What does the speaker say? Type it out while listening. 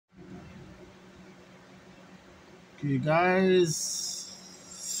Okay,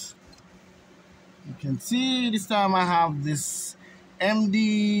 guys, you can see this time I have this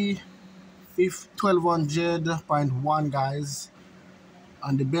MD1200.1 guys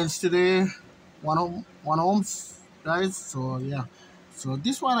on the bench today. One ohms, guys. So yeah, so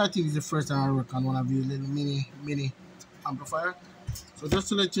this one I think is the first time I work on one of these little mini amplifier. So just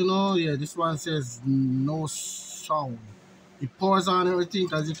to let you know, yeah, this one says no sound. It pours on everything,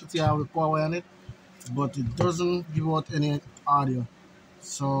 as you can see I have the power on it, but it doesn't give out any audio.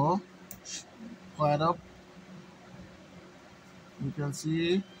 So quiet up, you can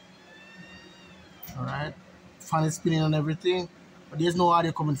see. All right, fan is spinning and everything, but there's no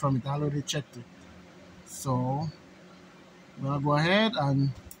audio coming from it. I already checked it. So I'm gonna go ahead, and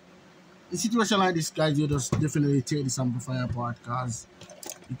in situation like this, guys, you just definitely take this amplifier apart, because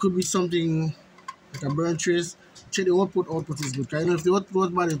it could be something like a burn trace. Check the output is good. Cause if the output was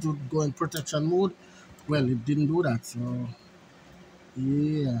bad, it would go in protection mode. Well, it didn't do that. So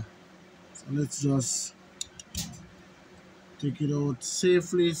yeah, so let's just take it out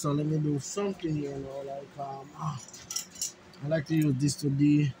safely. So let me do something here now, like I like to use this to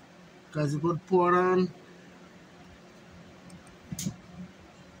the, because it would pour on.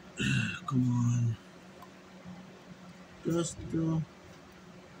 Come on, just to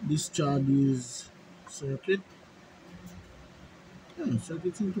discharge this circuit. Yeah,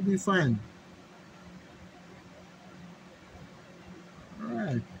 circuit seems to be fine. All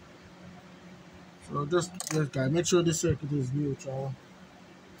right. So just guys, make sure the circuit is neutral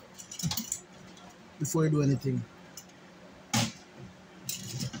before you do anything.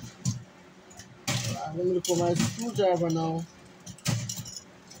 Right, let me look for my screwdriver now.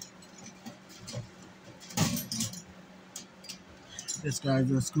 This guy's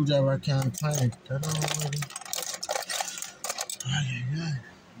a screwdriver, I can't find it. I don't know where it is.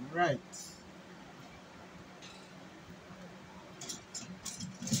 Alright.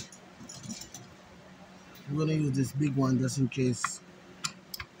 I'm gonna use this big one just in case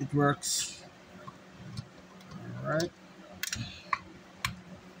it works. Alright.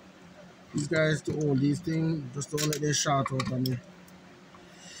 These guys to hold these things, just don't let them short out on the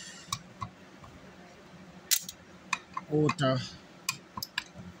outer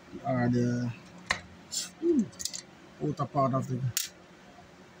or the outer part of the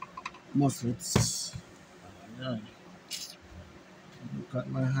MOSFETs. Yeah. Look at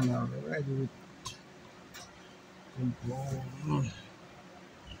my hand already with control.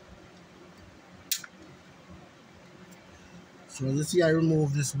 So as you see, I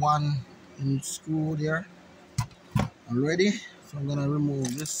removed this one in screw there already. So I'm gonna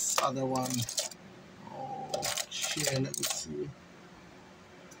remove this other one. Okay, let me see.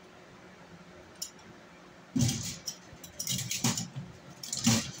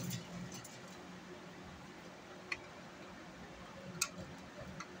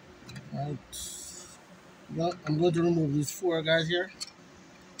 Right. Well, I'm going to remove these four guys here.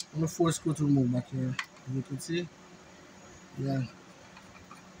 Only four screws to remove back here, as you can see. Yeah.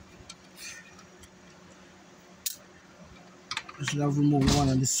 I should have removed one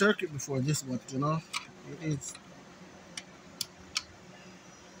on the circuit before this, but you know, it is.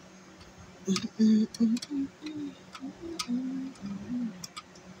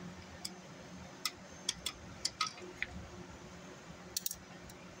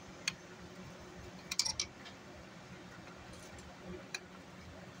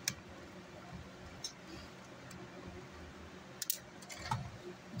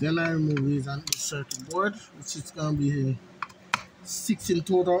 Then I remove these on the circuit board, which is gonna be 6 in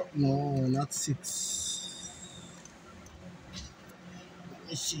total. No, not 6. Let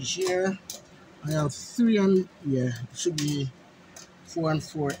me see here. I have 3 on, yeah, it should be 4 and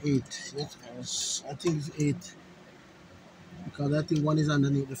 4, 8. Yes, I think it's 8. Because I think one is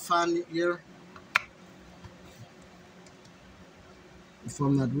underneath the fan here. If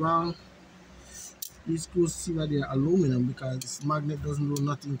I'm not wrong. These screws see that they're aluminum because this magnet doesn't do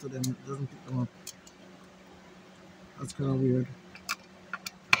nothing to them, it doesn't pick them up. That's kind of weird.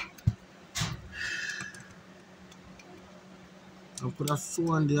 I could have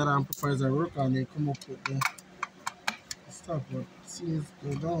sworn the other amplifiers I work on, they come up with the stuff, but it seems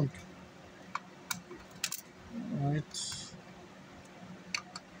they don't. Alright.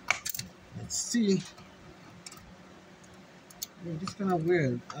 Let's see. Yeah, this is kind of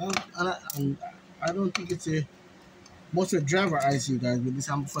weird. I don't think it's a most of driver IC guys with this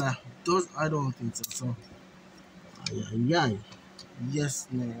amplifier. I don't think so. So yeah. Yes,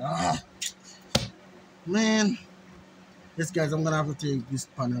 man. Man. Yes, guys, I'm gonna have to take this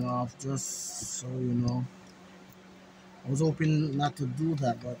panel off just so you know. I was hoping not to do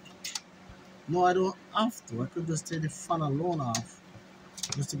that, but No, I don't have to. I could just take the fan alone off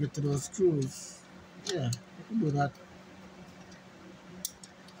just to get to those screws. Yeah, I can do that.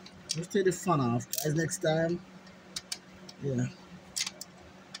 Just take the fan off, guys, next time. Yeah.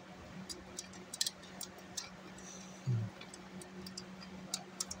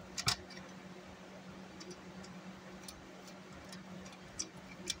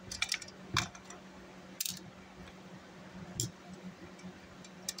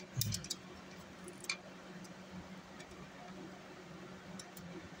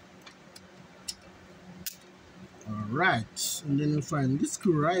 Alright. And then you find this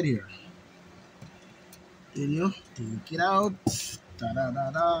screw right here. Then you take it out. Da da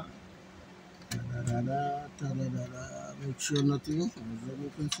da da. Da da da da da da da da. Make sure nothing. As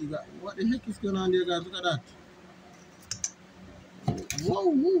you can see that. What the heck is going on there, guys? Look at that. Whoa,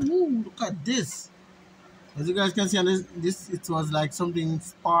 whoa, whoa. Look at this. As you guys can see on this it was like something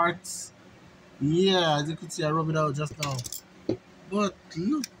sparks. Yeah, as you can see, I rubbed it out just now. But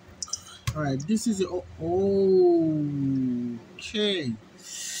look. Alright, this is okay.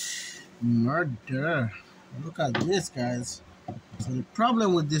 Murder. Look at this, guys. So the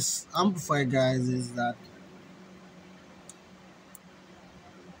problem with this amplifier, guys, is that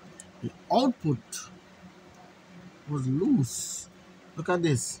the output was loose. Look at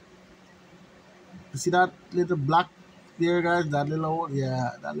this. You see that little black there, guys? That little,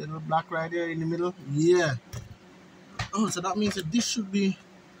 yeah, that little black right there in the middle? Yeah. Oh, so that means that this should be,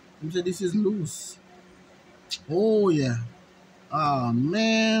 this is loose. Oh, yeah. Oh,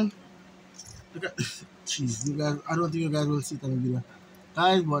 man. Look at, jeez, you guys, I don't think you guys will see it on the video.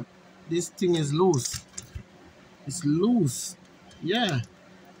 Guys, but this thing is loose. It's loose. Yeah.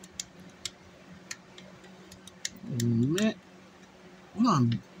 Oh, man. Hold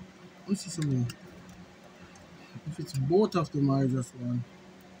on. Let me see something. If it's both of them or just one.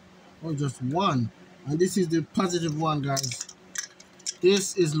 Or just one. And this is the positive one, guys.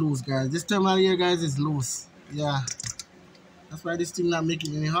 This is loose, guys. This terminal here, guys, is loose. Yeah. That's why this thing not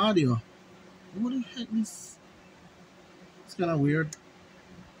making any audio. What the heck is... It's kind of weird.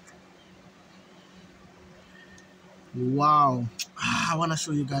 Wow. I want to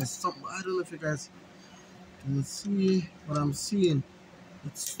show you guys something. I don't know if you guys can see what I'm seeing.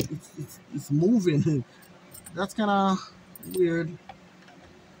 It's moving. That's kind of weird.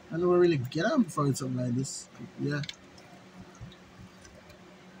 I never really get out before something like this. Yeah.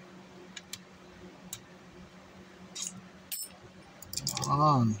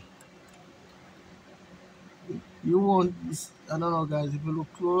 On. You won't. I don't know, guys. If you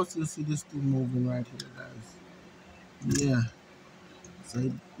look close, you'll see this thing moving right here, guys. Yeah. So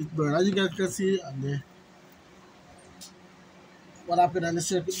it burned. As you guys can see, and the, what happened on the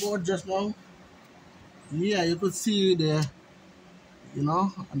circuit board just now? Yeah, you could see the, you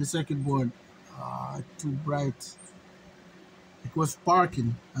know, on the circuit board, too bright. It was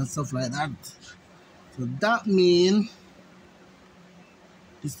sparking and stuff like that. So that means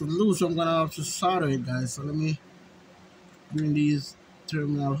it's loose. So I'm gonna have to solder it, guys. So let me bring these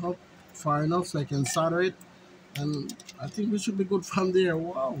terminal up far enough so I can solder it, and I think we should be good from there.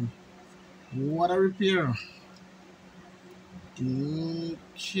 Wow, what a repair.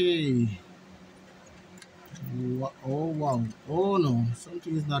 Okay. Oh wow. Oh no,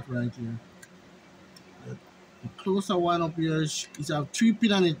 something is not right here. The closer one up here is have 3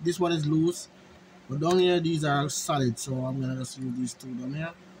 pin on it. This one is loose, but down here these are solid, so I'm gonna just use these two down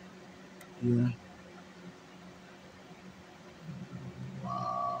here. Yeah.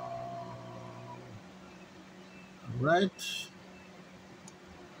 Wow. Alright.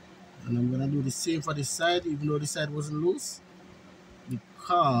 And I'm gonna do the same for this side, even though this side wasn't loose.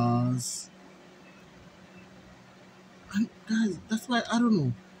 Because, and guys, that's why I don't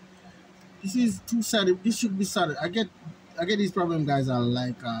know. This is two-sided. This should be solid. I get these problems, guys, are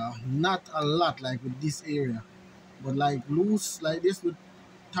like not a lot like with this area, but like loose like this with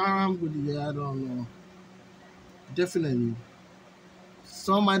Taramps, with the, I don't know. Definitely.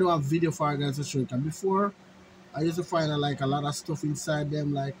 Some I don't have video for you guys to show you. Before, I used to find like a lot of stuff inside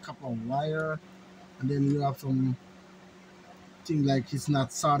them, like copper wire, and then you have some thing like it's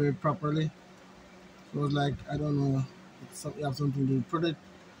not soldered properly. So it's like, I don't know, you have something to do with product.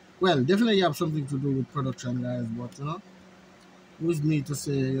 Well, definitely you have something to do with production, guys, but you know, who's me to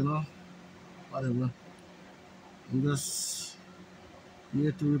say, you know, whatever. I'm just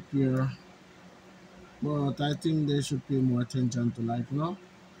here to repair. But I think they should pay more attention to, like, you know,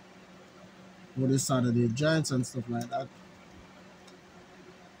 what they solder the joints and stuff like that.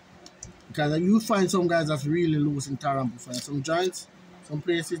 Because you find some guys that's really loose in tar amplifier. Some joints, some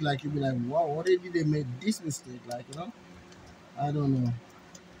places, like, you'll be like, wow, what did they make this mistake? Like, you know, I don't know.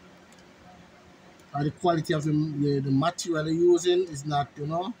 the quality of the material they're using is not,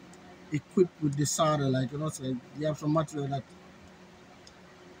 equipped with the solder. Like, so you have some material that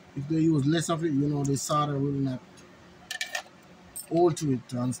if they use less of it, the solder will not hold to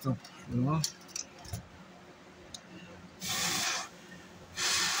it and stuff,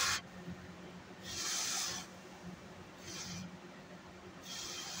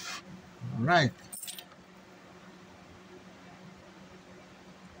 All right.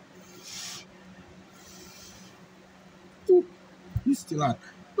 Ooh, it's still hot.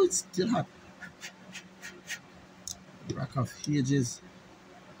 It's still hot. Rack of ages.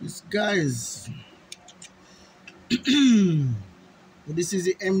 This guy is. This is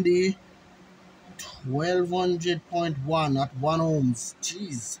the MD 1200.1 at 1 ohms.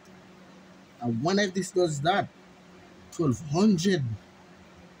 Jeez. I wonder if this does that. 1200.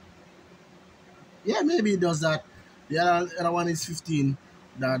 Yeah, maybe it does that. The other one is 15.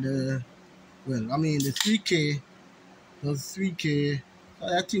 That well, I mean the 3K does 3K.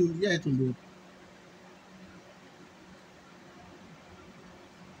 I think yeah, it will do.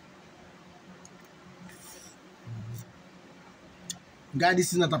 Guy,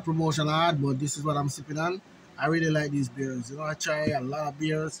 this is not a promotion ad, but this is what I'm sipping on. I really like these beers. I try a lot of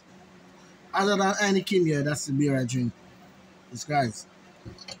beers. Other than Anakin, yeah, that's the beer I drink. This guys.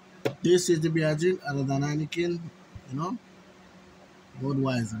 This is the beer I drink other than Anakin, you know.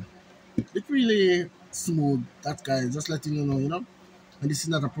 Budweiser. It's really smooth. That guy, just letting you know. And this is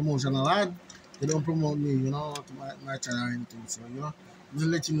not a promotional ad. They don't promote me, to my channel or anything. So, just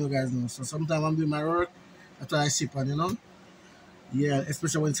let you know guys know. So sometimes I'm doing my work, after I sip and yeah,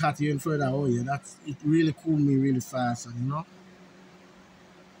 especially when it's hot here in Florida. Oh yeah, it really cool me really fast and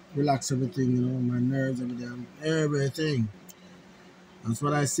relax everything, my nerves, everything. That's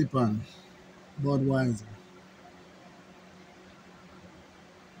what I sip on. Budweiser.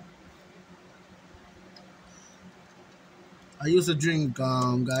 I used to drink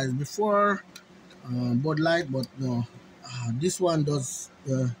guys before Bud Light, but no. This one does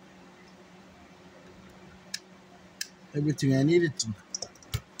everything I needed to.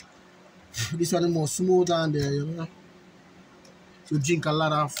 This one is more smooth and if you drink a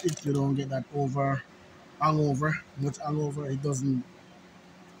lot of it, you don't get that much hangover. It doesn't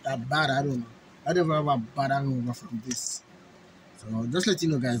that bad. I don't know. I never have a bad hangover from this. So just let you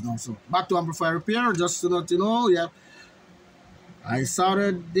know guys now. So back to amplifier repair, just to let you know, yeah. I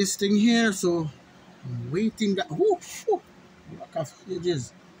started this thing here, so I'm waiting that look of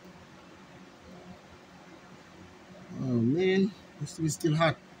ages. Oh man, this thing is still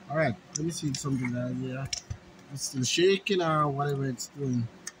hot. Alright, let me see something guys here. It's still shaking or whatever it's doing.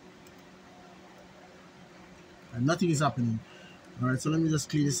 And nothing is happening. Alright, so let me just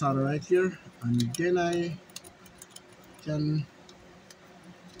clean this out right here. And then I can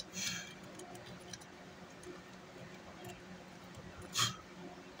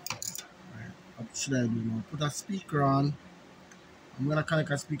what should I do now? Put a speaker on. I'm gonna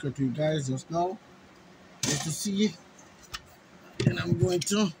connect a speaker to you guys just now. Just to see. And I'm going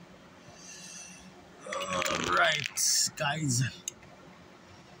to alright guys.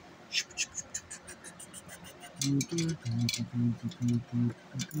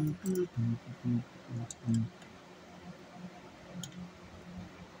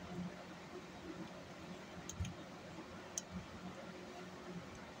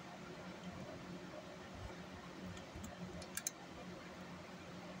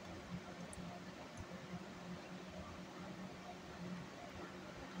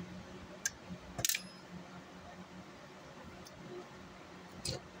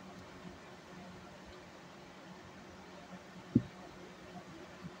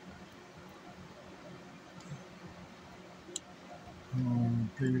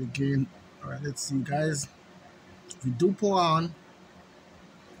 Play with the game. Alright, let's see guys. If we do pull on,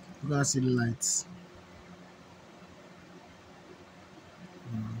 we're gonna see the lights.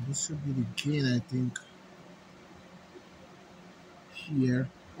 This should be the gain, I think. Here.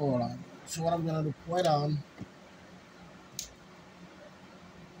 Hold on. So what I'm gonna do, point on.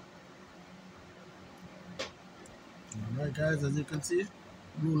 Alright guys, as you can see,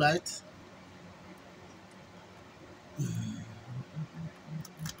 blue light.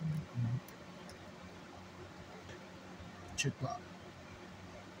 Check out.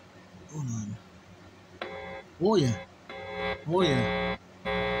 Hold on. Oh yeah. Oh yeah.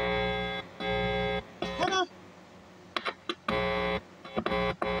 Hello.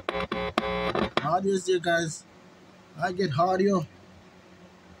 Audio is there guys. I get audio.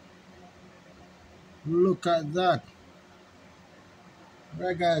 Look at that.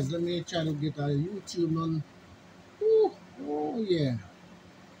 Alright guys, let me try to get a YouTube on. Ooh, oh yeah.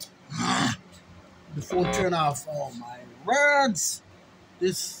 the phone turned off. Oh my words!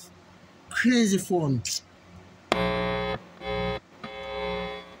 This crazy phone.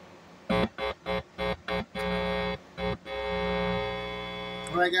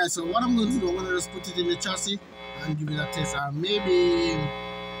 Alright guys, so what I'm going to do, I'm going to just put it in the chassis and give it a test, or maybe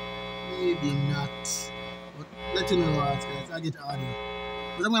not. But let you know what guys, I get audio.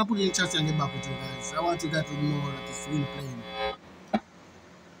 But I'm going to put it in the chassis and get back with you guys. I want you guys to know that it's really playing.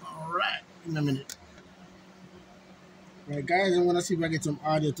 Alright, in a minute. Alright guys, I'm going to see if I get some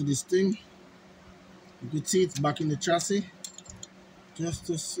audio to this thing. You can see it's back in the chassis. Just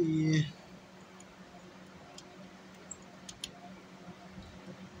to see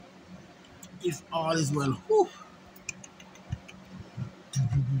if all is well. Whew.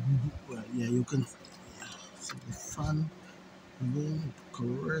 Well, yeah, you can see the fan moving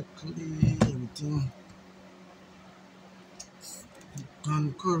correctly, everything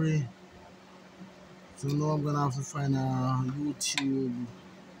gone curry. So now I'm gonna have to find a YouTube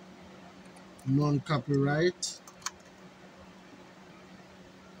non-copyright.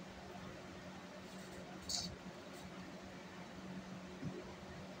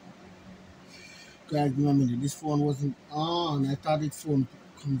 Guys, give me a minute. This phone wasn't on. I thought this phone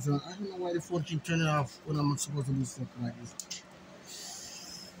comes on. I don't know why the phone keeps turning off when I'm not supposed to do stuff like this.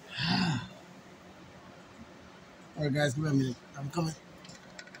 Alright guys, give me a minute. I'm coming.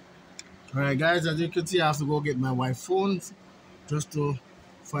 Alright guys, as you can see, I have to go get my wife's phone just to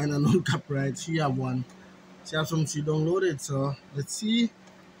find a non-copyright. She have one. She has some she downloaded, so let's see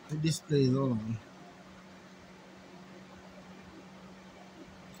if this plays. Hold on.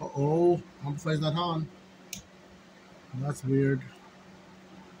 Uh-oh, amplifier's not on. That's weird.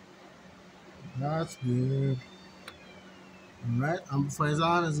 That's weird. Alright, amplifier's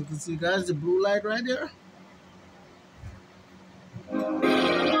on, as you can see guys, the blue light right there.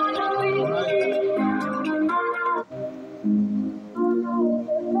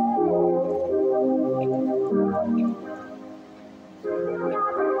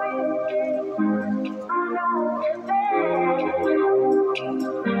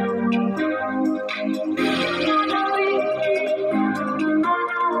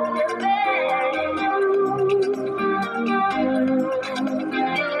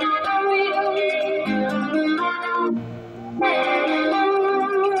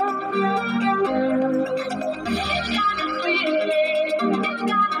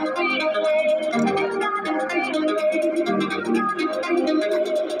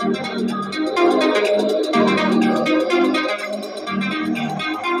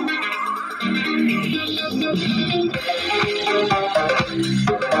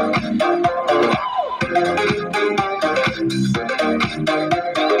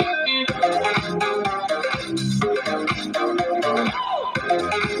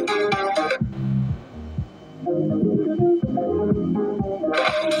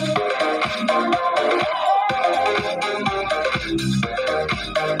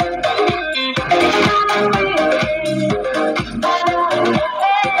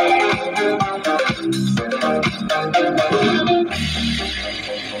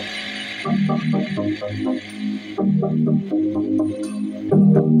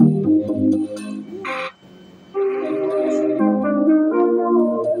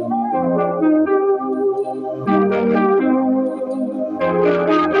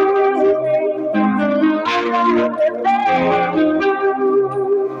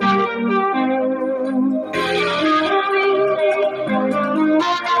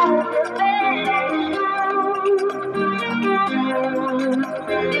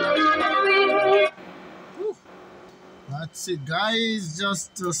 That's it guys,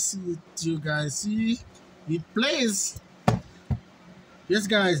 just to see it, you guys see it plays. Yes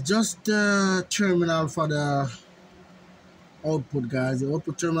guys, just the terminal for the output guys, the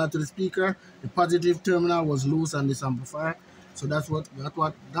output terminal to the speaker. The positive terminal was loose on this amplifier, so that's what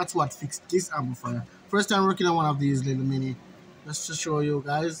fixed this amplifier. First time working on one of these little mini, just to show you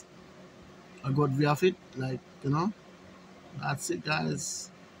guys a good view of it, like you know. That's it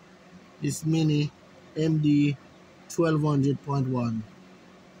guys, this mini MD1200.1.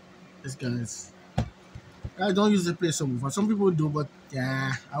 Yes guys, I don't use the play subwoofer. Some people do, but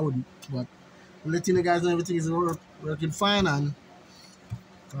yeah, I wouldn't. But I'm letting you guys know everything is working fine, and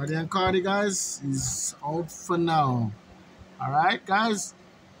Cardi guys is out for now. Alright guys,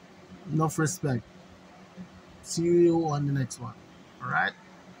 enough respect. See you on the next one. Alright.